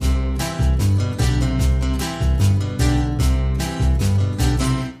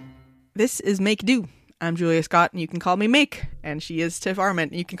This is Make Do. I'm Julia Scott, and you can call me Make, and she is Tiff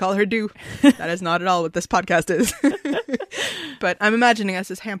Arment, and you can call her Do. That is not at all what this podcast is. But I'm imagining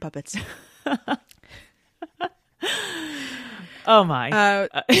us as hand puppets. Oh my. Now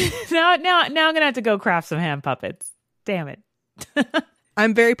I'm going to have to go craft some hand puppets. Damn it.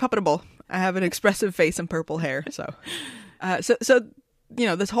 I'm very puppetable. I have an expressive face and purple hair. So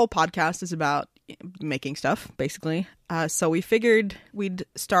this whole podcast is about making stuff, basically. So we figured we'd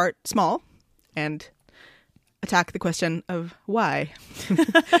start small and attack the question of why.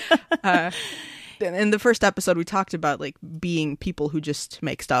 In the first episode, we talked about like being people who just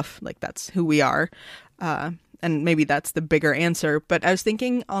make stuff. Like that's who we are. And maybe that's the bigger answer. But I was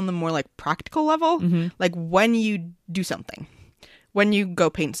thinking on the more like practical level, like when you do something, when you go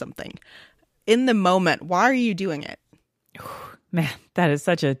paint something, in the moment, why are you doing it? Man, that is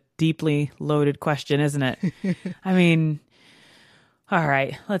such a deeply loaded question, isn't it? I mean, all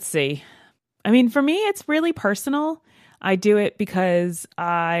right, let's see. I mean, for me, it's really personal. I do it because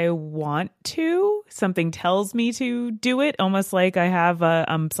I want to. Something tells me to do it, almost like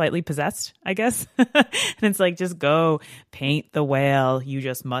I'm slightly possessed, I guess. And it's like, just go paint the whale. You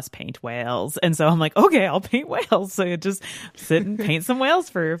just must paint whales. And so I'm like, okay, I'll paint whales. So you just sit and paint some whales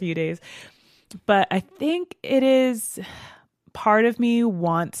for a few days. But I think it is part of me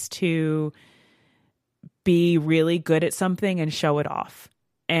wants to be really good at something and show it off.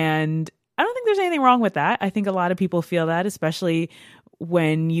 And I don't think there's anything wrong with that. I think a lot of people feel that, especially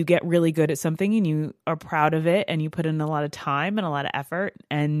when you get really good at something and you are proud of it and you put in a lot of time and a lot of effort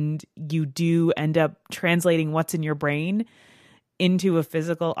and you do end up translating what's in your brain into a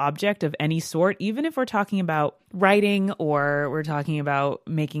physical object of any sort, even if we're talking about writing or we're talking about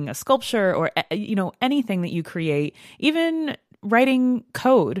making a sculpture or, anything that you create, even writing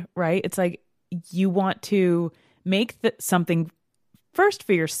code, right? It's like you want to make something first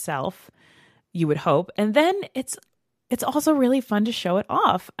for yourself, you would hope. And then it's also really fun to show it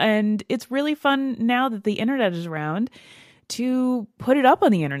off. And it's really fun now that the internet is around to put it up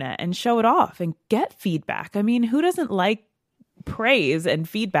on the internet and show it off and get feedback. I mean, who doesn't like praise and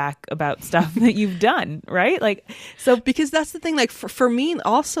feedback about stuff that you've done, right? Like, so because that's the thing, like for me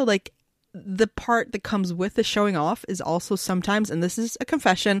also, like the part that comes with the showing off is also sometimes, and this is a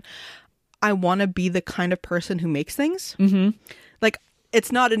confession, I want to be the kind of person who makes things. Like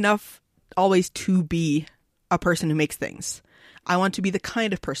it's not enough always to be a person who makes things. I want to be the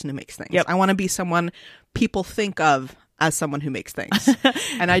kind of person who makes things. Yep. I want to be someone people think of as someone who makes things.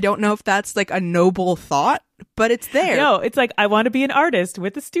 And I don't know if that's like a noble thought, but it's there. No, it's like, I want to be an artist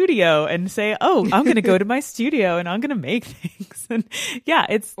with a studio and say, oh, I'm going to go to my studio and I'm going to make things. And yeah,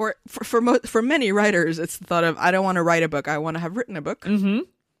 it's... Or for many writers, it's the thought of, I don't want to write a book. I want to have written a book.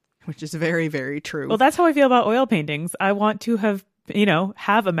 Which is very, very true. Well, that's how I feel about oil paintings. I want to have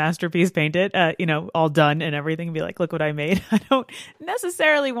a masterpiece painted, all done and everything and be like, look what I made. I don't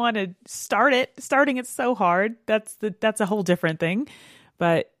necessarily want to start it. Starting it's so hard. That's a whole different thing.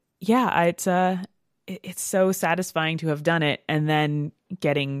 But yeah, it's so satisfying to have done it and then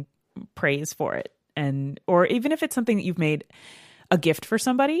getting praise for it. Or even if it's something that you've made a gift for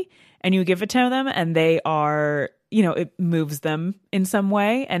somebody and you give it to them and they are, it moves them in some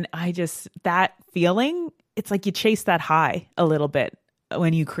way. And that feeling, it's like you chase that high a little bit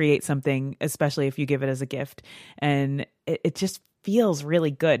when you create something, especially if you give it as a gift. And it just feels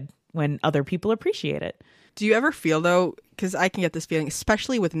really good when other people appreciate it. Do you ever feel though, because I can get this feeling,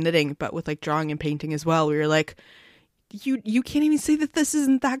 especially with knitting, but with like drawing and painting as well, where you're like, you can't even say that this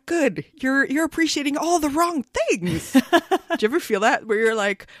isn't that good. You're appreciating all the wrong things. Do you ever feel that where you're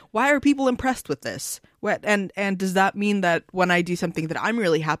like, why are people impressed with this? And does that mean that when I do something that I'm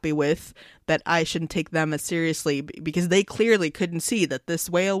really happy with, that I shouldn't take them as seriously because they clearly couldn't see that this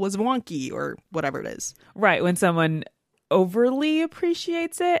whale was wonky or whatever it is? Right. When someone overly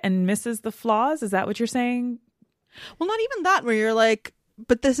appreciates it and misses the flaws, is that what you're saying? Well, not even that, where you're like,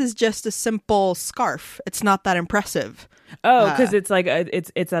 but this is just a simple scarf. It's not that impressive. Oh, because it's like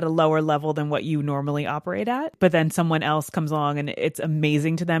it's at a lower level than what you normally operate at. But then someone else comes along and it's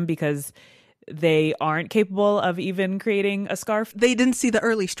amazing to them because they aren't capable of even creating a scarf. They didn't see the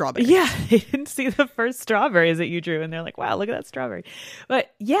early strawberries. Yeah, they didn't see the first strawberries that you drew. And they're like, wow, look at that strawberry.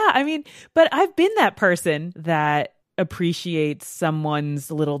 But yeah, I mean, but I've been that person that appreciates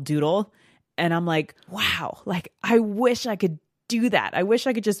someone's little doodle. And I'm like, wow, like I wish I could do that. I wish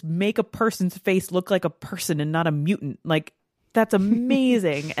I could just make a person's face look like a person and not a mutant. Like that's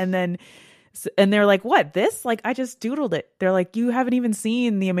amazing. And then And they're like, what, this? Like, I just doodled it. They're like, you haven't even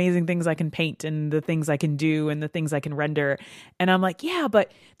seen the amazing things I can paint and the things I can do and the things I can render. And I'm like, yeah,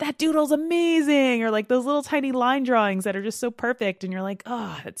 but that doodle's amazing. Or like those little tiny line drawings that are just so perfect. And you're like,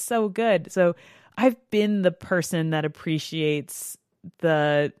 oh, it's so good. So I've been the person that appreciates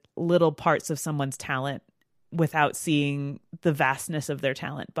the little parts of someone's talent without seeing the vastness of their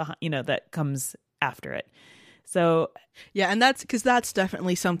talent behind, that comes after it. So yeah, and that's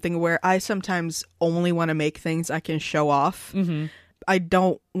definitely something where I sometimes only want to make things I can show off. mm-hmm. I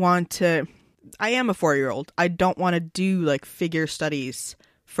don't want to. I am a 4-year-old. I don't want to do like figure studies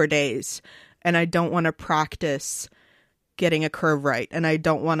for days, and I don't want to practice getting a curve right, and I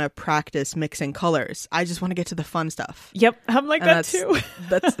don't want to practice mixing colors. I just want to get to the fun stuff. Yep, I'm like And that too.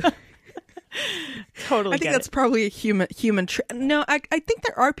 That's Totally. I think that's probably a human no, I think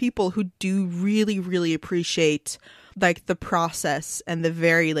there are people who do really, really appreciate like the process and the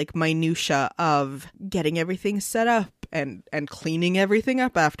very like minutia of getting everything set up and cleaning everything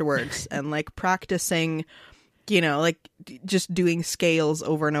up afterwards and like practicing, like just doing scales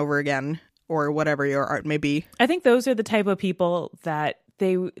over and over again or whatever your art may be. I think those are the type of people that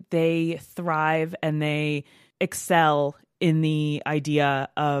they thrive and they excel in the idea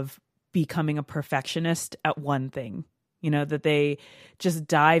of becoming a perfectionist at one thing, that they just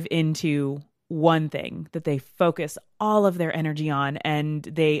dive into one thing that they focus all of their energy on, and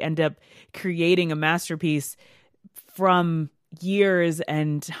they end up creating a masterpiece from years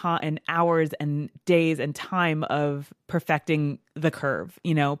and hours and days and time of perfecting the curve,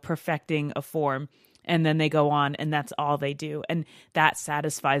 perfecting a form. And then they go on and that's all they do. And that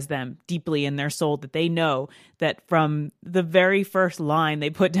satisfies them deeply in their soul, that they know that from the very first line they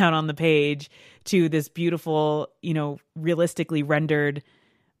put down on the page to this beautiful, realistically rendered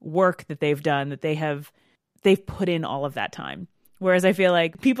work that they've done, that they've put in all of that time. Whereas I feel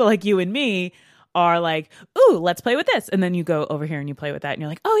like people like you and me are like, ooh, let's play with this. And then you go over here and you play with that and you're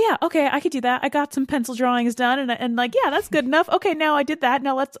like, oh yeah, okay, I could do that. I got some pencil drawings done and like, yeah, that's good enough. Okay, now I did that.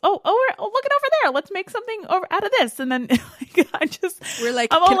 Now let's, look it over there. Let's make something out of this. And then we're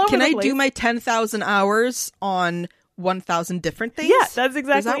like, can I do my 10,000 hours on 1,000 different things? Yeah, that's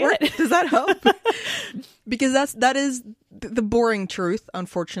exactly it. Does that help? Because that is the boring truth,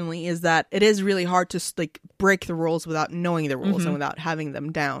 unfortunately, is that it is really hard to like break the rules without knowing the rules and without having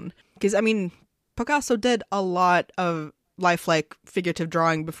them down. Because, I mean, Picasso did a lot of lifelike figurative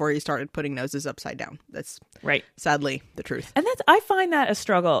drawing before he started putting noses upside down. That's right. Sadly the truth. And I find that a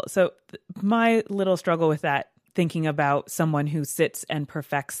struggle. So my little struggle with that, thinking about someone who sits and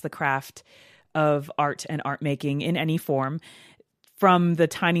perfects the craft of art and art making in any form, from the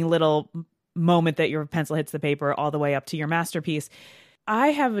tiny little moment that your pencil hits the paper all the way up to your masterpiece. I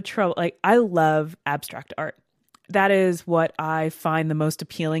have a trouble. Like, I love abstract art. That is what I find the most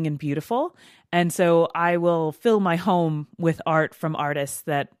appealing and beautiful. And so I will fill my home with art from artists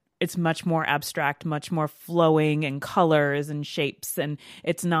that it's much more abstract, much more flowing and colors and shapes, and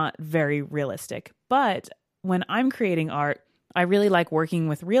it's not very realistic. But when I'm creating art, I really like working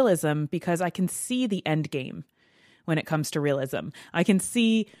with realism because I can see the end game when it comes to realism. I can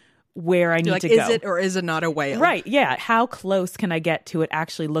see where I need to go. Is it or is it not a whale? Right. Yeah. How close can I get to it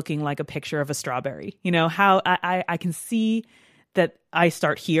actually looking like a picture of a strawberry? How I can see that I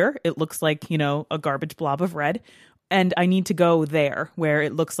start here. It looks like, a garbage blob of red. And I need to go there where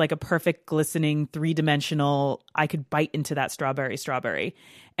it looks like a perfect glistening 3-dimensional, I could bite into that strawberry.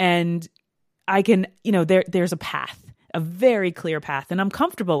 And I can, there's a path, a very clear path. And I'm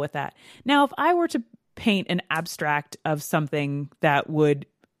comfortable with that. Now, if I were to paint an abstract of something that would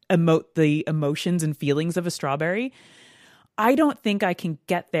emote the emotions and feelings of a strawberry, I don't think I can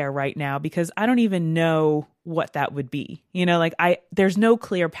get there right now because I don't even know what that would be. There's no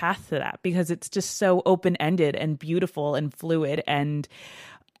clear path to that because it's just so open-ended and beautiful and fluid. And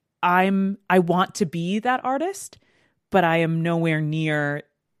I want to be that artist, but I am nowhere near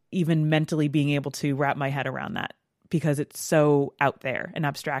even mentally being able to wrap my head around that because it's so out there and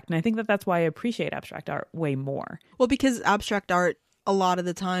abstract. And I think that's why I appreciate abstract art way more. Well, because abstract art a lot of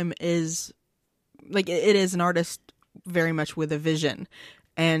the time is like, it is an artist very much with a vision.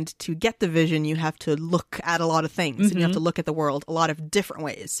 And to get the vision, you have to look at a lot of things and you have to look at the world a lot of different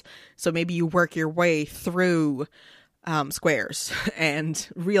ways. So maybe you work your way through squares and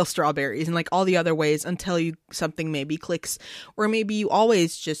real strawberries and like all the other ways until something maybe clicks, or maybe you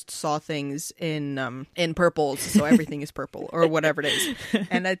always just saw things in purples, so everything is purple or whatever it is.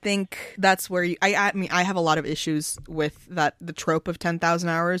 And I think that's where I mean I have a lot of issues with the trope of 10,000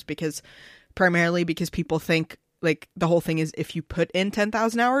 hours primarily because people think like the whole thing is if you put in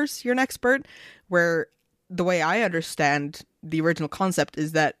 10,000 hours you're an expert, where the way I understand the original concept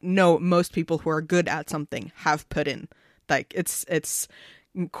is that no, most people who are good at something have put in. Like it's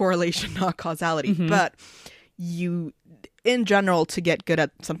correlation, not causality. But you, in general, to get good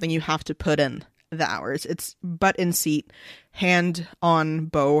at something, you have to put in the hours. It's butt in seat, hand on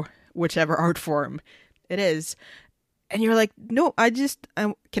bow, whichever art form it is. And you're like, no,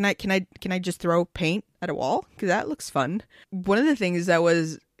 can I just throw paint at a wall? Because that looks fun. One of the things that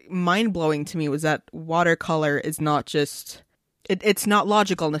was mind blowing to me was that watercolor is not just, it's not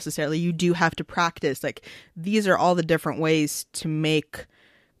logical necessarily. You do have to practice. Like, these are all the different ways to make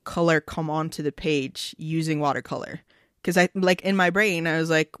color come onto the page using watercolor. Because I, like, in my brain, I was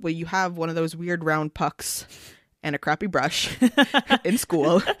like, well, you have one of those weird round pucks and a crappy brush in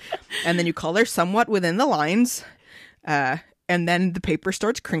school, and then you color somewhat within the lines. And then the paper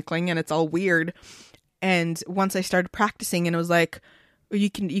starts crinkling and it's all weird. And once I started practicing, and it was like, you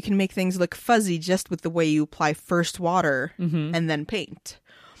can make things look fuzzy just with the way you apply first water and then paint.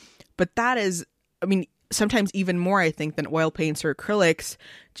 But that is, I mean, sometimes even more, I think, than oil paints or acrylics.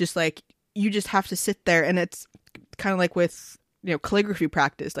 Just like, you just have to sit there, and it's kind of like with, you know, calligraphy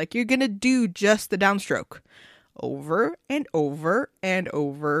practice. Like, you're gonna do just the downstroke over and over and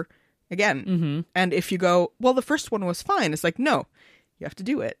over again. And if you go, well, the first one was fine, it's like, no, you have to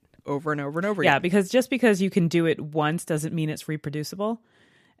do it over and over and over again. Yeah, because just because you can do it once doesn't mean it's reproducible.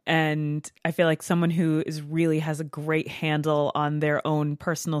 And I feel like someone who really has a great handle on their own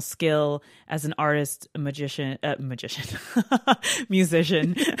personal skill as an artist, a musician, or magician.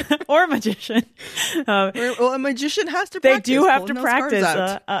 Well, a magician has to They practice. do have to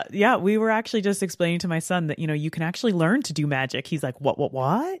practice. Yeah, we were actually just explaining to my son that, you know, you can actually learn to do magic. He's like, what?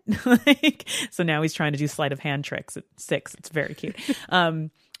 Like, so now he's trying to do sleight of hand tricks at 6. It's very cute.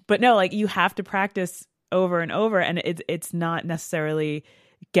 But no, like, you have to practice over and over, and it's not necessarily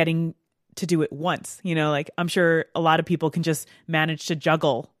getting to do it once. You know, like, I'm sure a lot of people can just manage to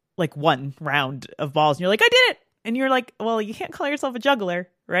juggle like one round of balls, and you're like, I did it. And you're like, well, you can't call yourself a juggler,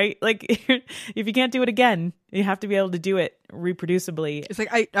 right? Like, if you can't do it again, you have to be able to do it reproducibly. It's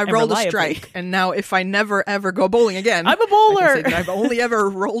like, I rolled reliably. a strike, and now if I never ever go bowling again, I'm a bowler. I can say that I've only ever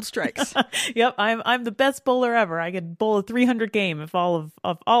rolled strikes. Yep, I'm the best bowler ever. I could bowl a 300 game if all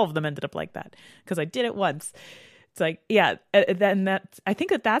of them ended up like that, because I did it once. It's like, yeah, then I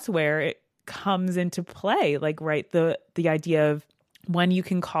think that's where it comes into play. Like, right, the idea of when you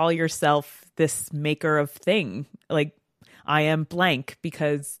can call yourself this maker of thing, like, I am blank,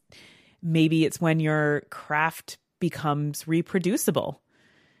 because maybe it's when your craft becomes reproducible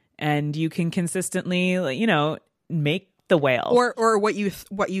and you can consistently, you know, make the whale, or what you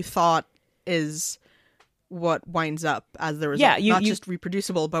thought is what winds up as the result. Yeah, not just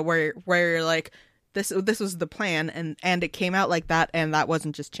reproducible, but where you're like, this was the plan, and it came out like that, and that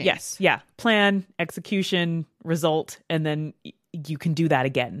wasn't just chance. Yes, yeah, plan, execution, result, and then you can do that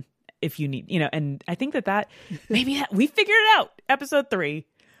again if you need, you know. And I think that maybe we figured it out. Episode 3,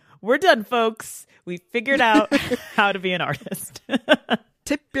 we're done, folks. We figured out how to be an artist.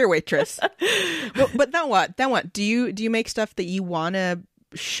 Tip your waitress. But then what? Do you make stuff that you want to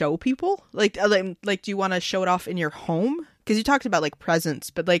show people? Like, do you want to show it off in your home? Because you talked about like presents,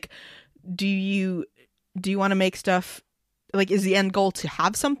 but like, do you want to make stuff, like, is the end goal to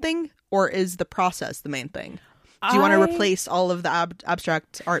have something, or is the process the main thing? Do you want to replace all of the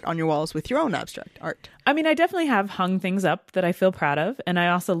abstract art on your walls with your own abstract art? I mean, I definitely have hung things up that I feel proud of. And I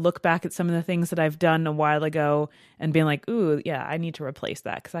also look back at some of the things that I've done a while ago and being like, ooh, yeah, I need to replace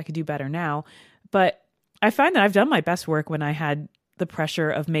that because I could do better now. But I find that I've done my best work when I had the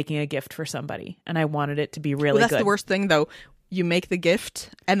pressure of making a gift for somebody and I wanted it to be really good. That's the worst thing, though. You make the gift,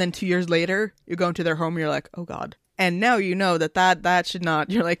 and then 2 years later, you go into their home, and you're like, oh, God. And now you know that should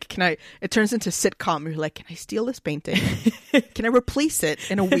not, you're like, it turns into sitcom. You're like, can I steal this painting? Can I replace it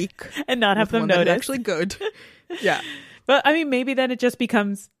in a week? And not have them notice. That's actually good. Yeah. But I mean, maybe then it just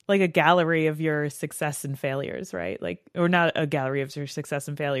becomes like a gallery of your success and failures, right? Like, or not a gallery of your success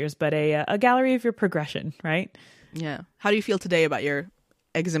and failures, but a gallery of your progression, right? Yeah. How do you feel today about your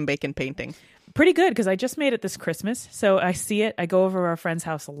eggs and bacon painting? Pretty good, because I just made it this Christmas. So I see it. I go over to our friend's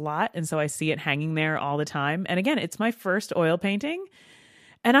house a lot. And so I see it hanging there all the time. And again, it's my first oil painting.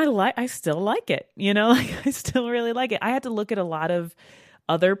 And I still like it. You know, like, I still really like it. I had to look at a lot of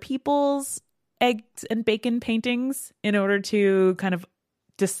other people's eggs and bacon paintings in order to kind of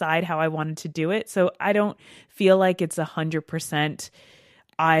decide how I wanted to do it. So I don't feel like it's 100%.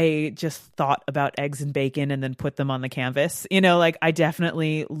 I just thought about eggs and bacon and then put them on the canvas. You know, like, I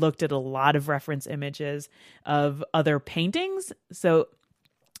definitely looked at a lot of reference images of other paintings. So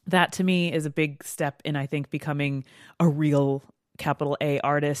that to me is a big step in, I think, becoming a real capital A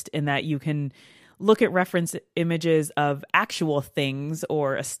artist, in that you can look at reference images of actual things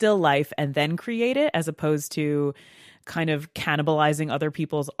or a still life and then create it, as opposed to kind of cannibalizing other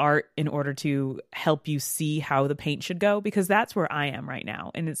people's art in order to help you see how the paint should go, because that's where I am right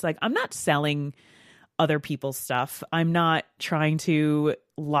now. And it's like, I'm not selling other people's stuff. I'm not trying to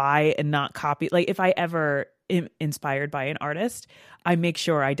lie and not copy. Like, if I ever am inspired by an artist, I make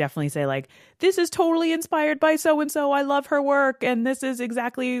sure I definitely say, like, this is totally inspired by so-and-so. I love her work. And this is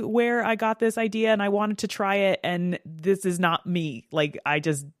exactly where I got this idea and I wanted to try it. And this is not me. Like, I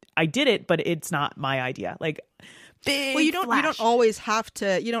did it, but it's not my idea. Like, big well, you don't flash. always have to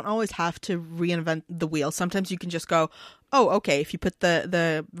reinvent the wheel. Sometimes you can just go, oh, okay, if you put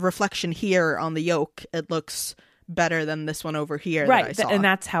the reflection here on the yolk, it looks better than this one over here. Right. That I saw. And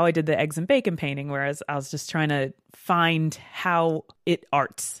that's how I did the eggs and bacon painting, whereas I was just trying to find how it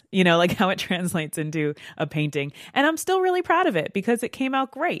arts, like how it translates into a painting. And I'm still really proud of it because it came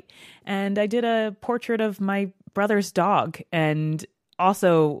out great. And I did a portrait of my brother's dog and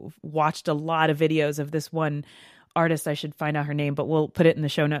also watched a lot of videos of this one artist. I should find out her name, but we'll put it in the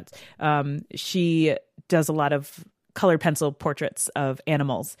show notes. She does a lot of colored pencil portraits of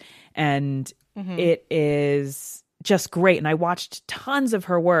animals, and it is just great. And I watched tons of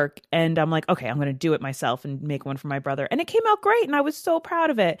her work, and I'm like, okay, I'm going to do it myself and make one for my brother. And it came out great, and I was so proud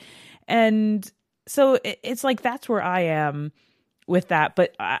of it. And so it's like, that's where I am with that.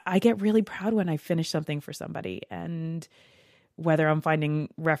 But I get really proud when I finish something for somebody, and whether I'm finding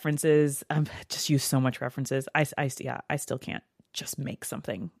references, I'm just use so much references. I still can't just make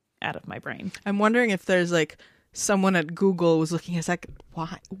something out of my brain. I'm wondering if there's like someone at Google was looking at like,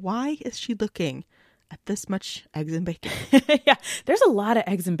 why is she looking at this much eggs and bacon? Yeah, there's a lot of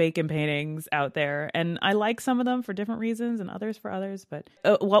eggs and bacon paintings out there, and I like some of them for different reasons and others for others. But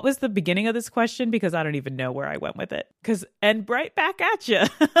what was the beginning of this question? Because I don't even know where I went with it. And right back at you,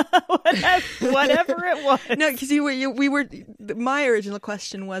 whatever it was. No, because my original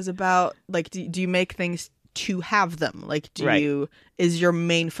question was about like, do you make things to have them? Like, is your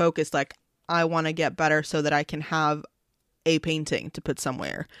main focus like, I want to get better so that I can have a painting to put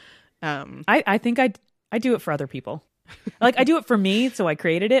somewhere? I think I do it for other people. Like, I do it for me, so I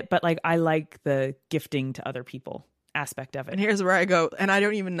created it, but like, I like the gifting to other people aspect of it. And here's where I go, and I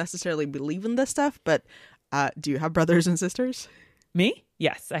don't even necessarily believe in this stuff, but do you have brothers and sisters? Me?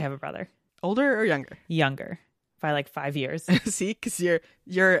 Yes, I have a brother. Older or younger? Younger. By like 5 years. See, because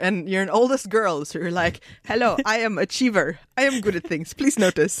you're an oldest girl, so you're like, hello, I am achiever. I am good at things. Please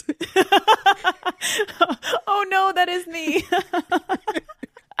notice. Oh no, that is me.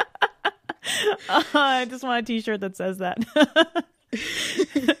 I just want a t-shirt that says that.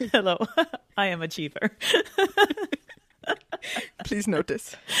 Hello, I am achiever. Please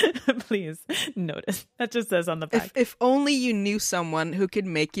notice. Please notice. That just says on the back. If only you knew someone who could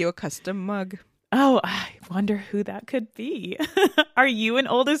make you a custom mug. Oh, I wonder who that could be. Are you an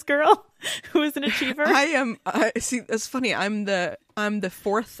oldest girl who is an achiever? I am. See, it's funny. I'm the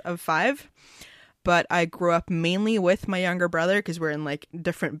fourth of five, but I grew up mainly with my younger brother because we're in like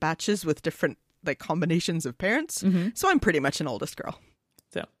different batches with different like combinations of parents. Mm-hmm. So I'm pretty much an oldest girl.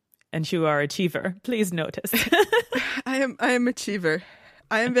 So, and you are achiever. Please notice. I am achiever.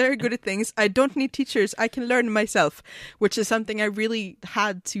 I am very good at things. I don't need teachers. I can learn myself, which is something I really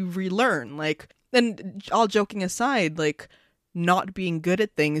had to relearn. Like, and all joking aside, like, not being good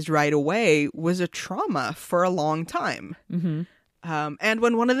at things right away was a trauma for a long time. Mm-hmm. And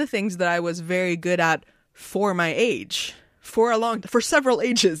when one of the things that I was very good at for my age, for several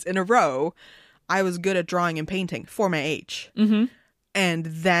ages in a row, I was good at drawing and painting for my age. Mm-hmm. And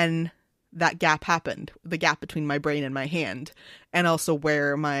then that gap happened, the gap between my brain and my hand, and also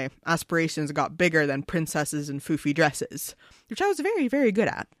where my aspirations got bigger than princesses and foofy dresses, which I was very, very good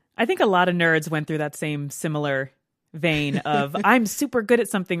at. I think a lot of nerds went through that same similar vein of I'm super good at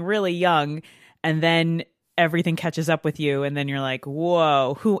something really young, and then everything catches up with you, and then you're like,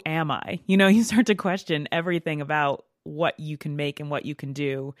 whoa, who am I? You start to question everything about what you can make and what you can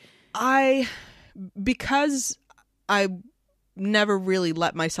do. Because I never really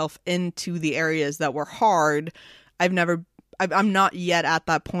let myself into the areas that were hard, I'm not yet at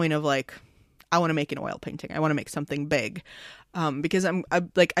that point of like, I want to make an oil painting. I want to make something big. Because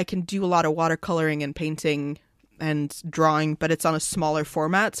I can do a lot of watercoloring and painting and drawing, but it's on a smaller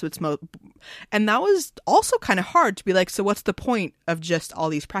format. So and that was also kind of hard to be like, so what's the point of just all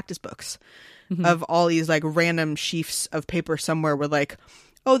these practice books, mm-hmm. of all these like random sheafs of paper somewhere where like,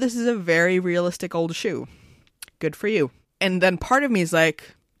 oh, this is a very realistic old shoe. Good for you. And then part of me is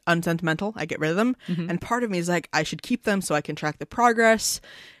like, unsentimental, I get rid of them. Mm-hmm. And part of me is like, I should keep them so I can track the progress.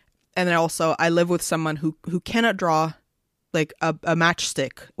 And then also I live with someone who cannot draw like a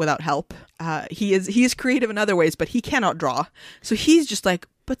matchstick without help. He is creative in other ways, but he cannot draw. So he's just like,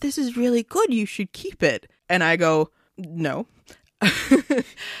 but this is really good. You should keep it. And I go, no.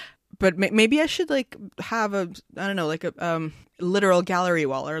 But maybe I should like have a, I don't know, like a literal gallery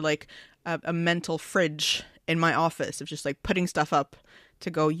wall or like a mental fridge in my office of just like putting stuff up to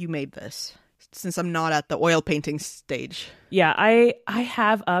go, you made this, since I'm not at the oil painting stage. Yeah, I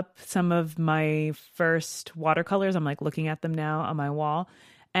have up some of my first watercolors. I'm like looking at them now on my wall,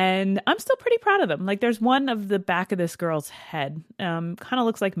 and I'm still pretty proud of them. Like there's one of the back of this girl's head. Kind of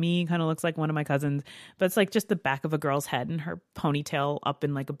looks like me, kind of looks like one of my cousins, but it's like just the back of a girl's head and her ponytail up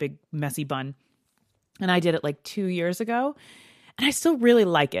in like a big messy bun. And I did it like 2 years ago, and I still really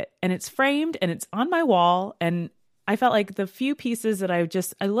like it. And it's framed and it's on my wall, and I felt like the few pieces that I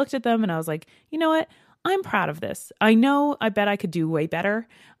looked at them and I was like, you know what? I'm proud of this. I bet I could do way better.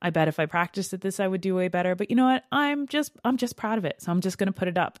 I bet if I practiced at this, I would do way better. But you know what? I'm just proud of it. So I'm just going to put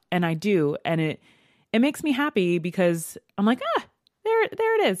it up, and I do. And it makes me happy because I'm like, there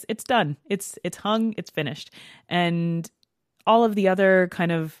it is. It's done. It's hung. It's finished. And all of the other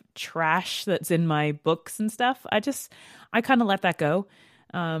kind of trash that's in my books and stuff, I kind of let that go.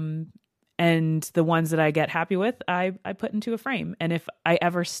 And the ones that I get happy with, I put into a frame. And if I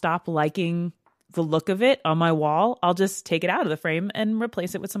ever stop liking the look of it on my wall, I'll just take it out of the frame and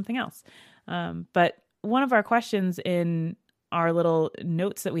replace it with something else. But one of our questions in our little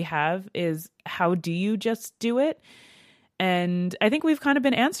notes that we have is, how do you just do it? And I think we've kind of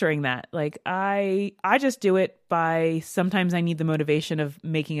been answering that. Like I just do it by, sometimes I need the motivation of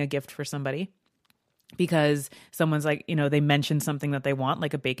making a gift for somebody. Because someone's like, they mentioned something that they want,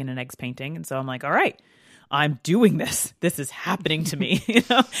 like a bacon and eggs painting. And so I'm like, all right, I'm doing this. This is happening to me,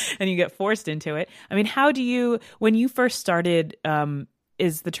 and you get forced into it. I mean, when you first started,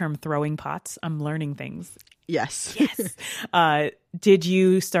 is the term throwing pots? I'm learning things. Yes. Yes. Did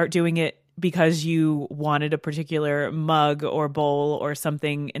you start doing it because you wanted a particular mug or bowl or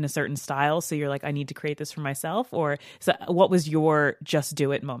something in a certain style? So you're like, I need to create this for myself? Or so what was your just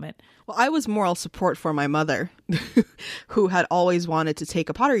do it moment? Well, I was moral support for my mother, who had always wanted to take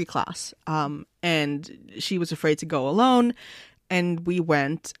a pottery class. And she was afraid to go alone. And we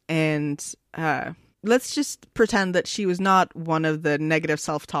went, and let's just pretend that she was not one of the negative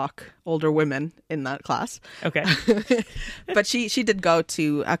self-talk older women in that class. Okay. But she did go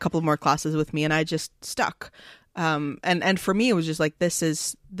to a couple more classes with me, and I just stuck. And for me, it was just like, this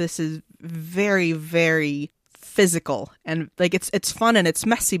is very, very physical, and like it's fun and it's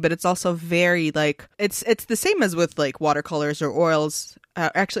messy, but it's also very like it's the same as with like watercolors or oils.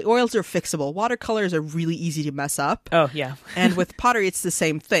 Actually, oils are fixable. Watercolors are really easy to mess up. Oh yeah. And with pottery, it's the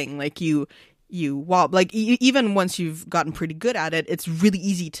same thing. Like even once you've gotten pretty good at it, it's really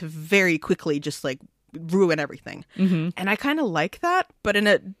easy to very quickly just like ruin everything. Mm-hmm. And I kind of like that, but in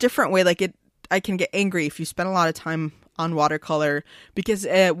a different way. Like I can get angry if you spend a lot of time on watercolor, because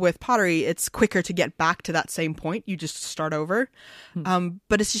with pottery, it's quicker to get back to that same point. You just start over.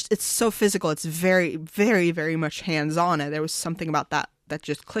 But it's so physical. It's very, very, very much hands-on. And there was something about that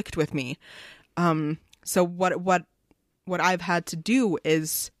just clicked with me. So what I've had to do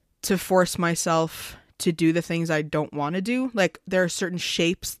is to force myself to do the things I don't want to do. Like there are certain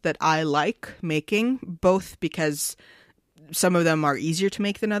shapes that I like making, both because some of them are easier to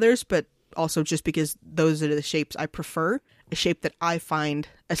make than others, but also just because those are the shapes I prefer, a shape that I find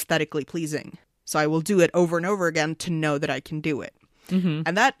aesthetically pleasing. So I will do it over and over again to know that I can do it. Mm-hmm.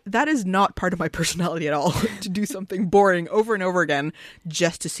 And that is not part of my personality at all, to do something boring over and over again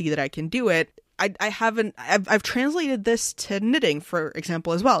just to see that I can do it. I've translated this to knitting, for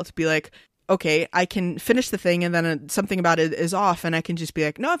example, as well, to be like, okay, I can finish the thing and then something about it is off, and I can just be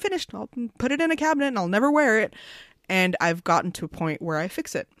like, no, I'm finished. I'll put it in a cabinet and I'll never wear it. And I've gotten to a point where I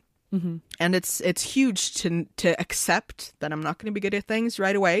fix it. Mm-hmm. And it's huge to accept that I'm not going to be good at things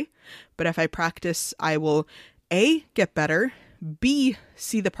right away. But if I practice, I will A, get better, B,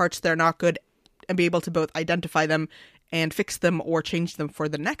 see the parts that are not good and be able to both identify them and fix them or change them for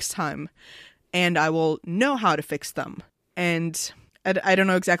the next time. And I will know how to fix them. And I don't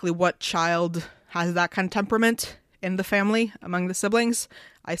know exactly what child has that kind of temperament in the family among the siblings.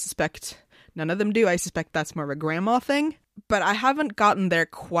 I suspect none of them do. I suspect that's more of a grandma thing. But I haven't gotten there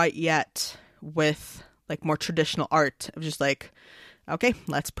quite yet with like more traditional art of just like, okay,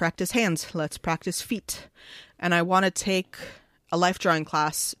 let's practice hands, let's practice feet. And I want to take a life drawing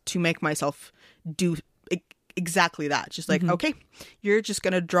class to make myself do exactly that. Just like, okay, you're just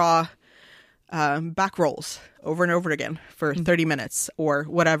going to draw back rolls over and over again for 30 minutes or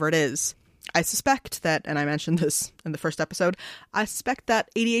whatever it is. I suspect that, and I mentioned this in the first episode, I suspect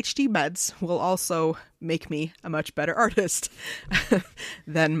that ADHD meds will also make me a much better artist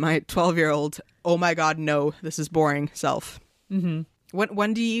than my 12-year-old, oh my god, no, this is boring self. Mm-hmm.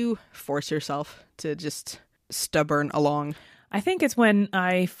 When do you force yourself to just stubborn along? I think it's when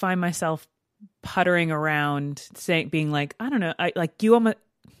I find myself puttering around, being like, I don't know,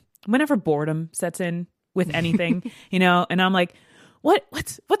 whenever boredom sets in with anything, and I'm like,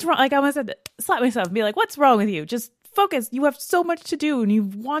 what's wrong? Like I almost had to slap myself and be like, what's wrong with you? Just focus. You have so much to do and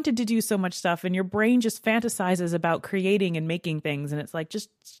you've wanted to do so much stuff and your brain just fantasizes about creating and making things. And it's like, just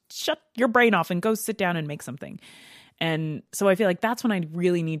shut your brain off and go sit down and make something. And so I feel like that's when I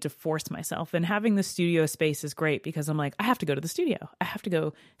really need to force myself. And having the studio space is great because I'm like, I have to go to the studio. I have to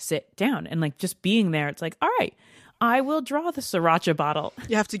go sit down. And like just being there, it's like, all right, I will draw the sriracha bottle.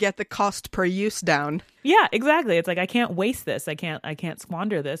 You have to get the cost per use down. Yeah, exactly. It's like, I can't waste this. I can't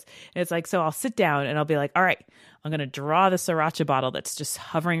squander this. And it's like, so I'll sit down and I'll be like, all right, I'm going to draw the sriracha bottle that's just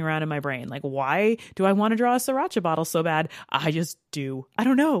hovering around in my brain. Like, why do I want to draw a sriracha bottle so bad? I just do. I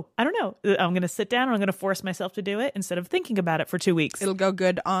don't know. I'm going to sit down and I'm going to force myself to do it instead of thinking about it for 2 weeks. It'll go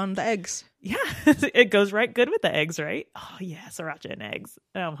good on the eggs. Yeah, it goes right good with the eggs, right? Oh yeah, sriracha and eggs.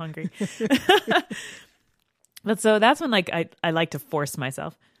 Oh, I'm hungry. But so that's when like I like to force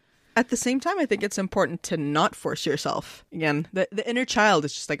myself. At the same time, I think it's important to not force yourself. Again, the inner child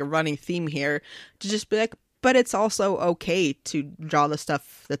is just like a running theme here to just be like, but it's also okay to draw the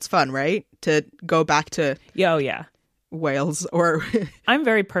stuff that's fun, right? To go back to whales or... I'm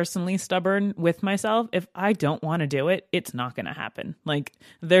very personally stubborn with myself. If I don't want to do it, it's not going to happen. Like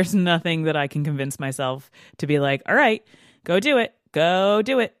there's nothing that I can convince myself to be like, all right, go do it. Go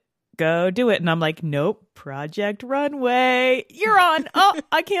do it. Go do it. And I'm like, nope, Project Runway, you're on. Oh,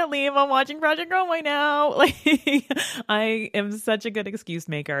 I can't leave. I'm watching Project Runway now. Like, I am such a good excuse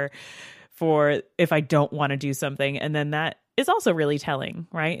maker for if I don't want to do something. And then that is also really telling,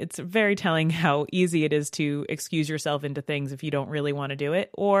 right? It's very telling how easy it is to excuse yourself into things if you don't really want to do it.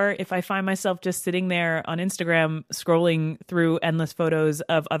 Or if I find myself just sitting there on Instagram, scrolling through endless photos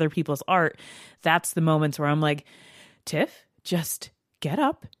of other people's art, that's the moments where I'm like, Tiff, just get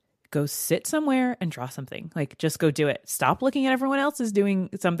up. Go sit somewhere and draw something. Like, just go do it. Stop looking at everyone else is doing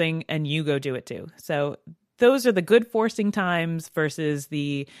something and you go do it too. So those are the good forcing times versus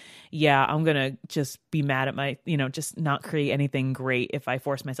the, I'm going to just be mad at my, just not create anything great if I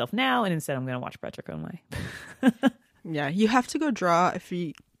force myself now. And instead I'm going to watch Project Runway. Yeah, you have to go draw if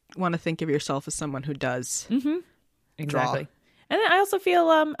you want to think of yourself as someone who does. Mm-hmm. Exactly. And then I also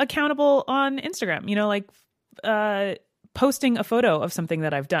feel accountable on Instagram, posting a photo of something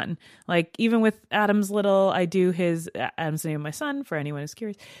that I've done. Like even with Adam's I do Adam's the name of my son, for anyone who's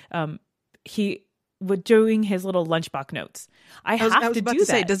curious. He was doing his little lunchbox notes. I was about to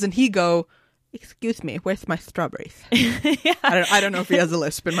say, doesn't he go, excuse me, where's my strawberries? Yeah. I don't know if he has a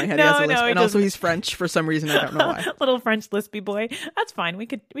lisp. In my head he has a lisp. And also he's French for some reason. I don't know why. Little French lispy boy. That's fine. We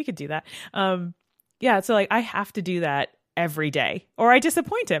could do that. So like I have to do that every day, or I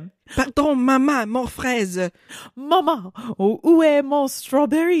disappoint him. Pardon, maman, mon fraise. Maman, où est mon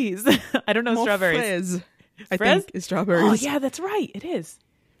strawberries? I don't know mon strawberries. Fraise, I think is strawberries. Oh, yeah, that's right. It is.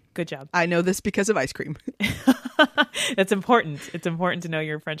 Good job. I know this because of ice cream. That's important. It's important to know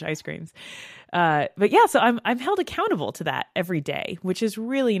your French ice creams. But yeah, so I'm held accountable to that every day, which is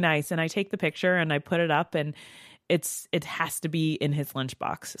really nice. And I take the picture and I put it up, and it has to be in his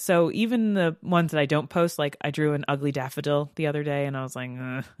lunchbox. So even the ones that I don't post, like I drew an ugly daffodil the other day and I was like,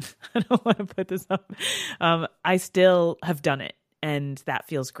 I don't want to put this up. I still have done it, and that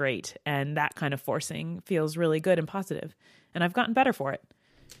feels great. And that kind of forcing feels really good and positive. And I've gotten better for it.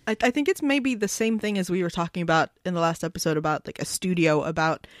 I think it's maybe the same thing as we were talking about in the last episode about like a studio,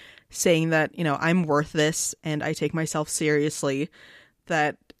 about saying that, I'm worth this and I take myself seriously,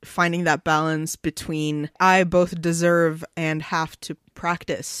 that finding that balance between I both deserve and have to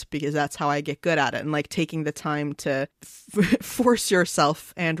practice because that's how I get good at it, and like taking the time to force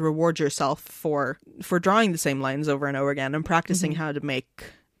yourself and reward yourself for drawing the same lines over and over again and practicing how to make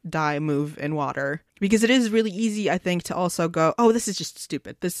dye move in water, because it is really easy, I think, to also go, oh, this is just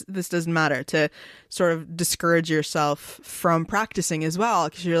stupid, this doesn't matter, to sort of discourage yourself from practicing as well,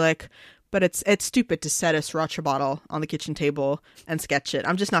 because you're like, but it's stupid to set a sriracha bottle on the kitchen table and sketch it.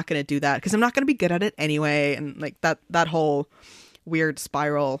 I'm just not going to do that because I'm not going to be good at it anyway. And like that whole weird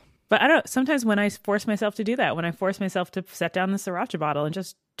spiral. But I don't, sometimes when I force myself to do that, when I force myself to set down the sriracha bottle and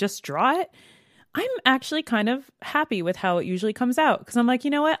just draw it, I'm actually kind of happy with how it usually comes out. Because I'm like,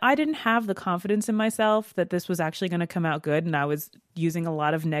 you know what? I didn't have the confidence in myself that this was actually going to come out good. And I was using a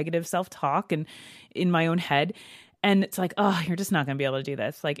lot of negative self-talk and in my own head. And it's like, oh, you're just not going to be able to do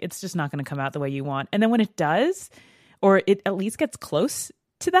this. Like, it's just not going to come out the way you want. And then when it does, or it at least gets close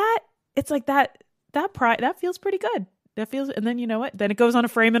to that, it's like that feels pretty good. And then you know what? Then it goes on a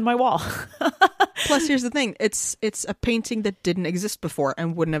frame in my wall. Plus, here's the thing: it's a painting that didn't exist before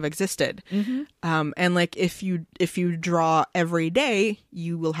and wouldn't have existed. And like if you draw every day,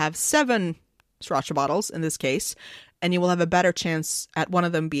 you will have 7 sriracha bottles in this case, and you will have a better chance at one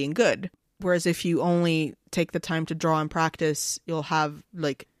of them being good. Whereas if you only take the time to draw and practice, you'll have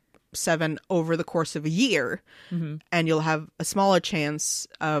like 7 over the course of a year, and you'll have a smaller chance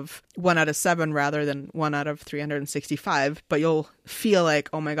of 1 out of 7 rather than 1 out of 365. But you'll feel like,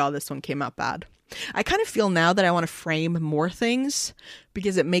 oh my God, this one came out bad. I kind of feel now that I want to frame more things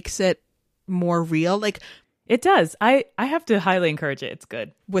because it makes it more real. Like, it does. I have to highly encourage it. It's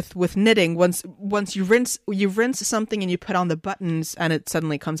good. With knitting, once you rinse something and you put on the buttons and it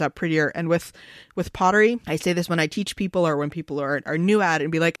suddenly comes out prettier. And with pottery, I say this when I teach people or when people are new at it,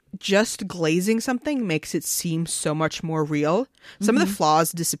 and be like, just glazing something makes it seem so much more real. Some of the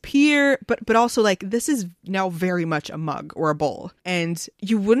flaws disappear, but also like this is now very much a mug or a bowl. And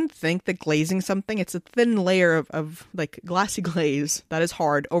you wouldn't think that glazing something, it's a thin layer of like glassy glaze that is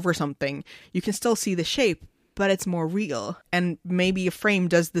hard over something. You can still see the shape, but it's more real. And maybe a frame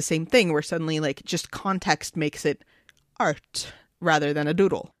does the same thing where suddenly like just context makes it art rather than a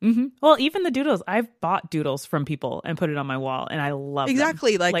doodle. Well, even the doodles, I've bought doodles from people and put it on my wall, and I love them.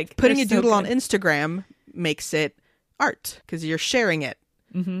 Exactly. Like putting a doodle on Instagram makes it art because you're sharing it.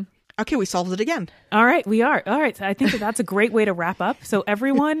 Okay, we solved it again. All right, we are. All right, so I think that's a great way to wrap up. So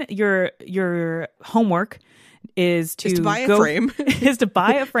everyone, your homework is to buy a frame. Is to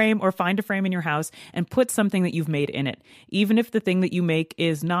buy a frame or find a frame in your house and put something that you've made in it. Even if the thing that you make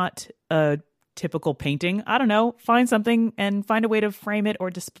is not a typical painting, I don't know, find something and find a way to frame it or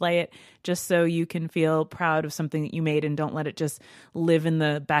display it just so you can feel proud of something that you made, and don't let it just live in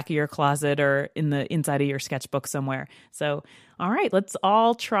the back of your closet or in the inside of your sketchbook somewhere. So, all right, let's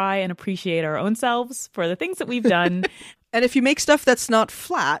all try and appreciate our own selves for the things that we've done. And if you make stuff that's not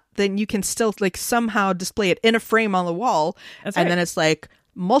flat, then you can still like somehow display it in a frame on the wall. That's and right. then it's like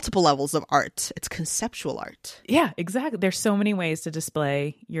multiple levels of art. It's conceptual art. Yeah, exactly. There's so many ways to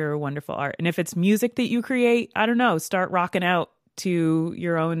display your wonderful art. And if it's music that you create, I don't know, start rocking out to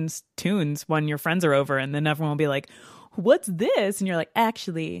your own tunes when your friends are over, and then everyone will be like, what's this? And you're like,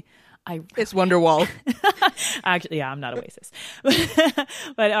 actually, it's Wonderwall. Actually, yeah, I'm not Oasis.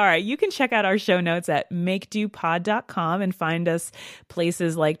 But all right, you can check out our show notes at makedopod.com and find us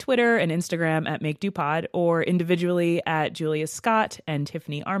places like Twitter and Instagram at makedopod, or individually at Julia Scott and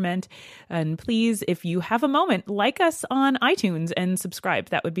Tiffany Arment. And please, if you have a moment, like us on iTunes and subscribe.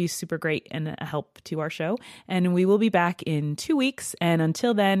 That would be super great and a help to our show. And we will be back in 2 weeks. And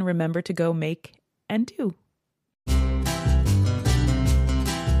until then, remember to go make and do.